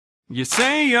You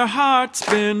say your heart's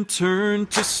been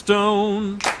turned to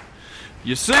stone.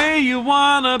 You say you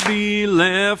wanna be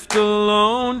left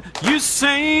alone. You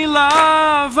say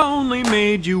love only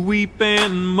made you weep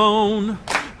and moan.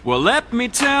 Well, let me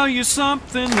tell you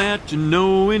something that you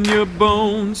know in your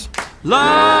bones.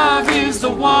 Love is the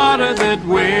water that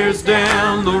wears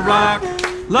down the rock.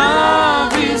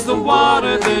 Love is the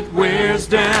water that wears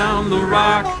down the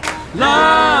rock.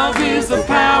 Love is the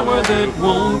power that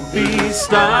won't be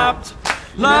stopped.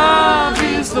 Love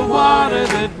is the water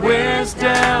that wears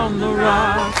down the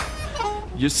rock.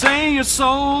 You say your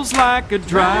soul's like a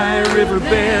dry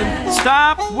riverbed.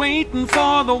 Stop waiting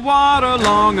for the water.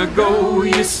 Long ago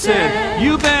you said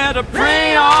you better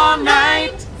pray all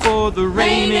night for the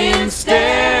rain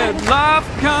instead. Love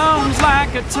comes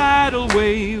like a tidal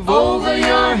wave over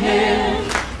your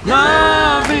head.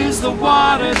 Love is the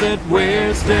water that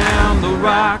wears down the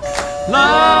rock.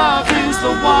 Love is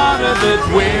the water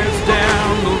that wears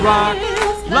down the rock.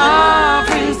 Love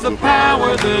is the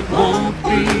power that won't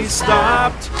be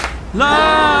stopped.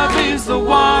 Love is the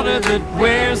water that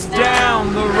wears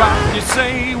down the rock. You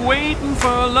say waiting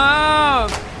for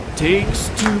love takes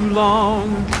too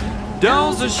long.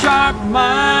 Dulls a sharp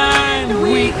mind,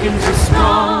 weakens a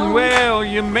strong. Well,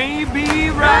 you may be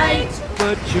right,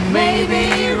 but you may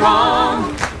be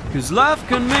wrong. 'Cause love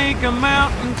can make a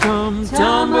mountain come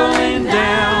tumbling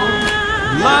down.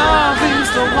 Love is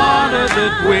the water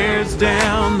that wears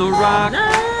down the rock.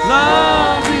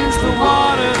 Love is the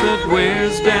water that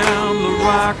wears down the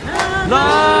rock.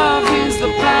 Love is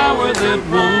the power that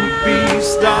won't be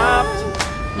stopped.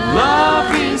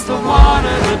 Love is the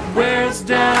water that wears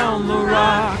down the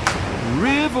rock.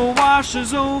 River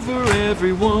washes over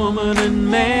every woman and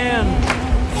man.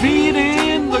 Feet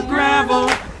in the gravel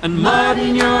and mud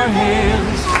in your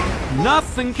hands.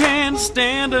 Nothing can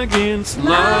stand against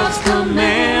love's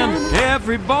command.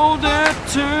 Every boulder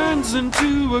turns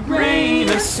into a grain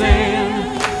of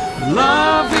sand.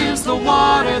 Love is the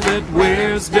water that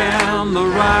wears down the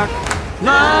rock.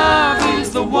 Love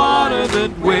is the water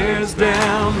that wears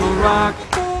down the rock.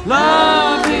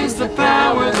 Love is the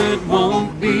power that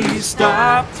won't be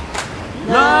stopped.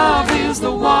 Love is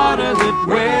the water that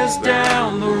wears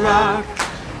down the rock.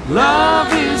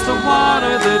 Love is the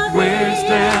water that wears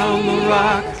down the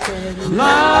rock.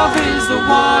 Love is the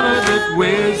water that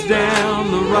wears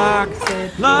down the rock.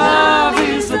 Love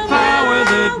is the power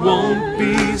that won't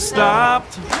be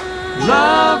stopped.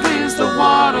 Love is the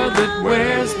water that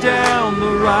wears down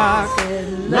the rock.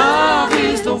 Love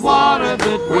is the water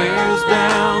that wears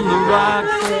down the rock.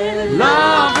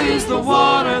 Love is the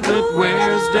water that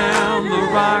wears down the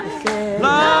rock.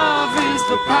 Love is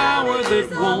the power that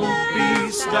won't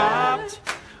be stopped.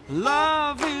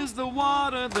 Love is the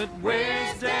water that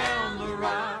wears down the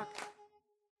rock.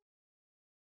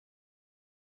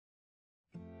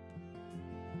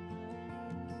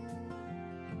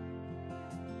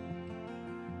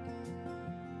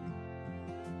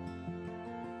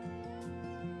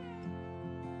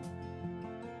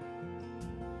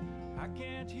 I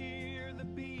can't hear the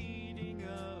beating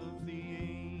of the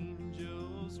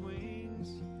angel's wings.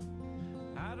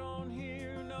 I don't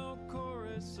hear no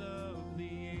chorus of the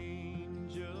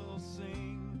angels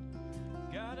sing.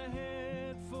 Got a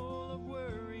head full of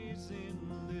worries in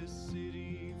this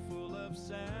city full of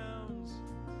sounds.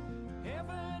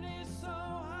 Heaven is so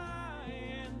high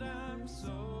and I'm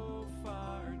so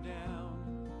far down.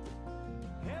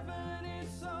 Heaven is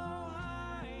so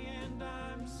high and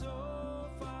I'm so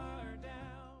far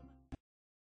down.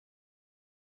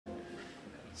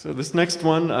 So this next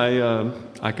one,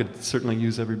 I could certainly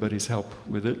use everybody's help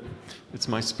with it. It's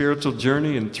my spiritual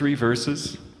journey in 3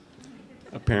 verses.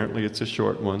 Apparently it's a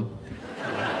short one.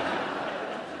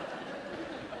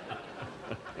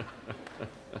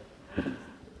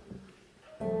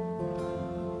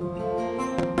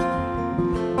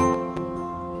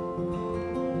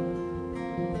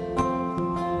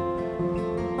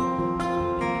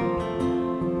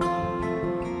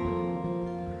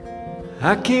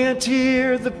 I can't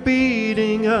hear the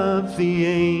beating of the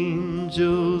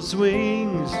angel's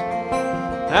wings.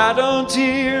 I don't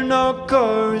hear no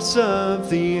chorus of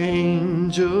the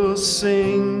angels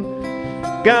sing.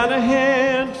 Got a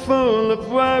head full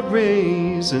of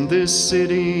worries in this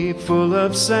city full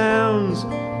of sounds.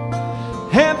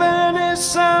 Heaven is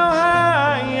so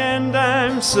high and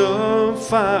I'm so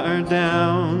far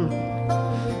down.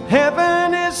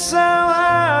 Heaven is so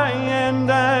high and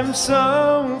I'm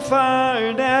so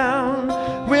far down.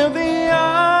 Will the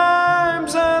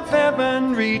arms of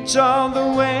heaven reach all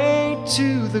the way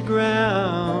to the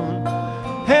ground?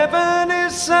 Heaven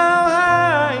is so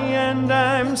high and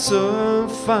I'm so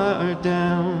far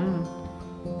down.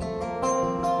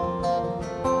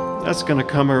 That's gonna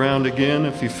come around again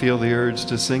if you feel the urge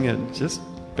to sing it. Just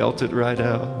belt it right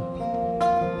out.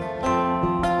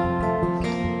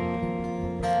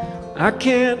 I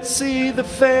can't see the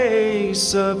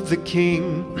face of the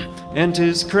king and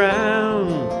his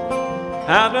crown.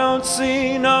 I don't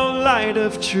see no light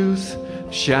of truth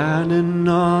shining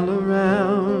all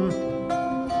around.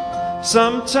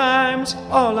 Sometimes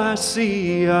all I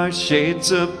see are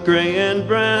shades of gray and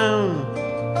brown.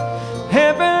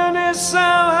 Heaven is so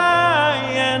high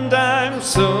and I'm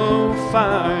so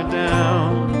far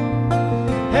down.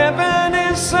 Heaven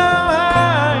is so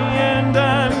high and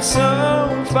I'm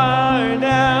so far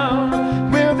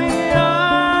down. Will the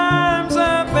arms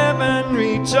of heaven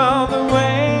reach all the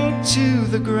way to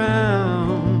the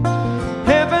ground?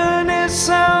 Heaven is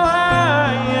so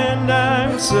high and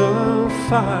I'm so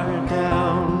far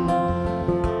down.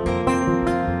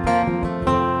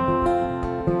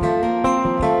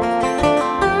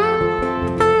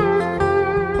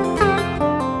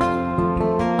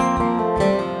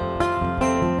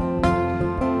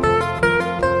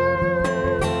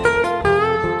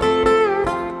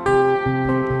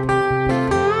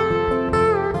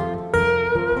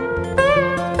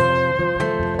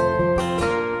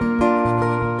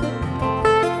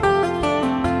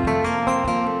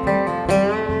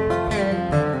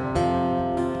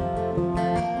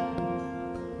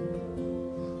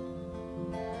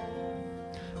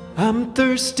 I'm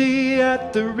thirsty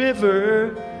at the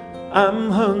river,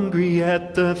 I'm hungry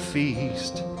at the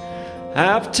feast.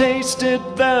 I've tasted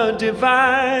the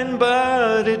divine,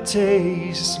 but it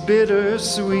tastes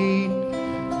bittersweet.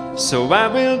 So I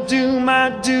will do my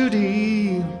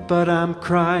duty, but I'm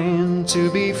crying to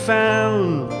be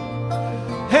found.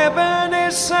 Heaven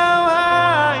is so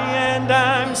high and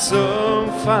I'm so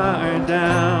far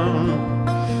down.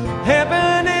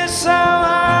 Heaven is so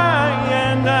high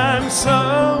and I'm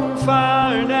so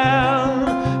far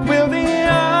down. Will the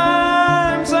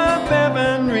arms of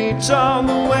heaven reach all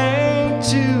the way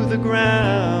to the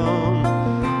ground?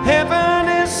 Heaven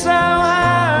is so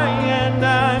high and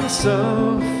I'm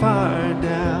so far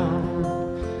down.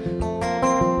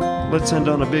 Let's end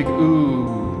on a big ooh.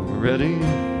 Ready?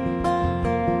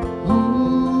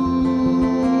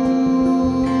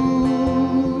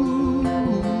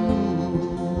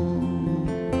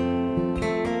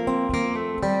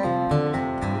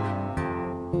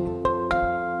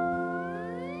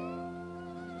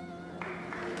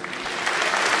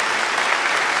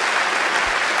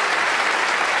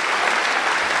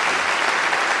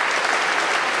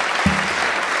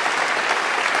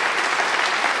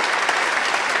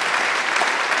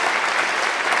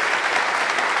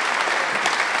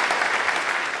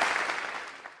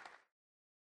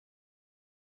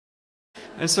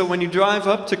 And so when you drive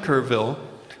up to Kerrville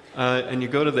and you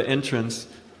go to the entrance,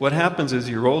 what happens is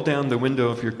you roll down the window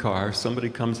of your car, somebody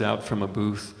comes out from a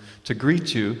booth to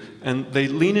greet you, and they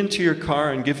lean into your car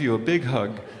and give you a big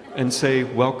hug and say,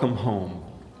 "Welcome home."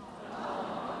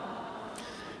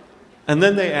 And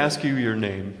then they ask you your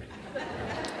name.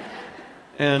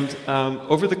 And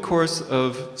over the course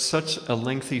of such a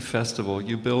lengthy festival,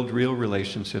 you build real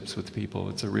relationships with people.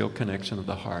 It's a real connection of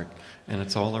the heart, and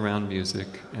it's all around music,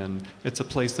 and it's a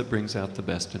place that brings out the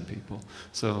best in people.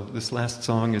 So this last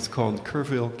song is called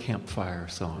Kerrville Campfire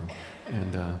Song,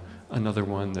 and another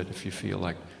one that if you feel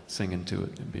like singing to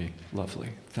it, it'd be lovely.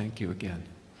 Thank you again.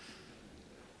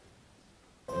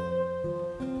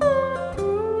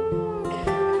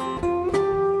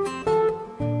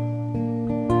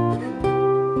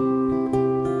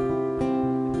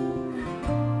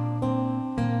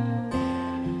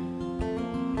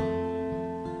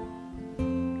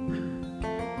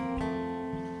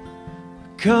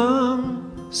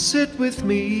 Come sit with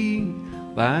me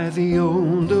by the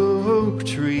old oak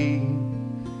tree.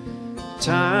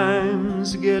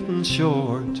 Time's getting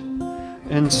short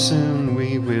and soon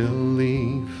we will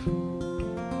leave.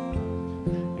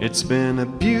 It's been a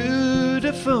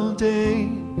beautiful day,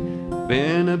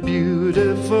 been a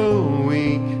beautiful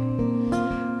week.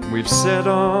 We've said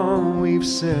all we've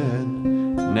said,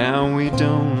 now we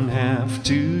don't have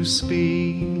to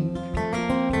speak.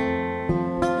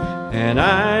 And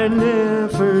I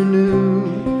never knew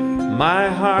my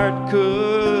heart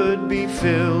could be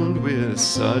filled with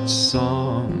such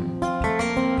song.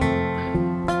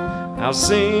 I'll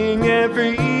sing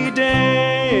every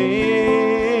day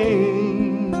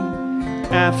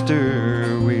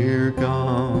after we're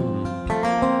gone.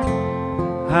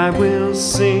 I will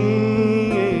sing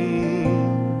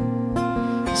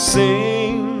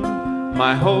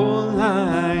my whole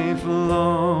life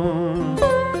long.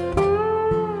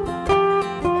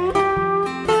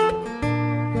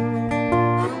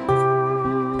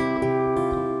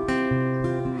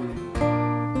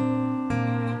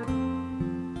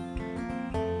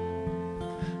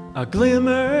 a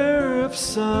glimmer of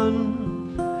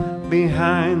sun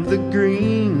behind the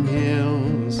green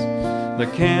hills. The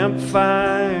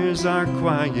campfires are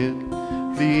quiet,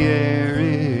 the air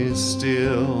is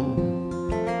still.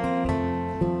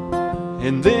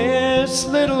 In this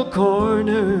little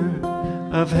corner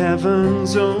of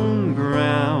heaven's own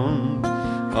ground,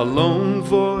 a lone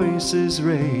voice is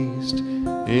raised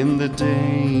in the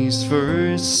day's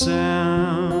first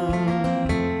sound.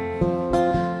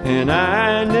 And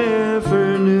I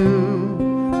never knew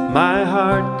my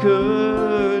heart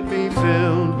could be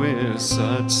filled with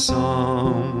such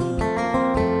song.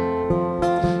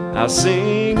 I'll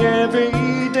sing every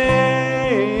day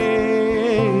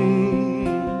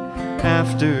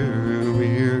after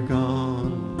we're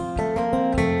gone.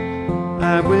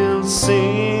 I will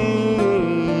sing,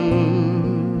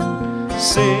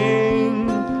 sing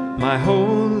my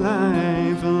whole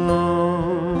life long.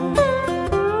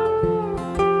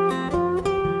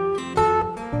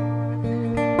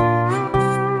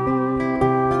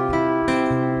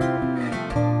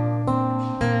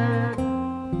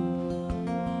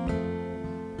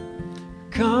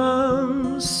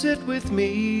 Come sit with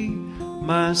me,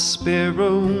 my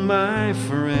sparrow, my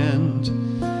friend.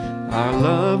 Our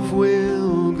love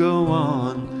will go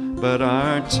on, but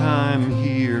our time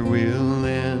here will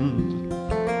end.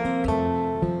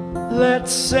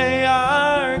 Let's say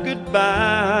our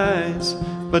goodbyes,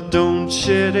 but don't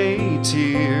shed a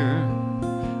tear.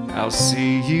 I'll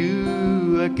see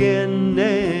you again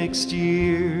next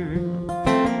year.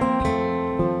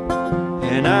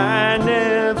 And I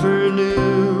never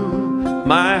knew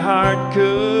my heart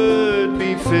could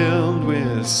be filled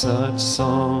with such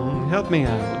song. Help me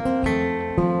out.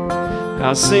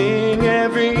 I'll sing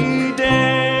every day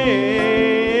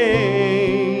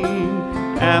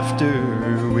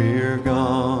after we're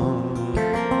gone.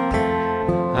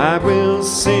 I will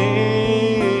sing,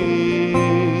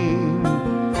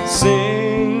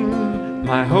 sing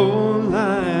my whole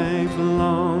life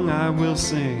long. I will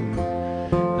sing,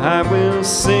 I will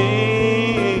sing,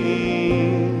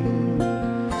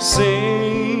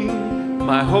 sing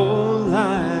my whole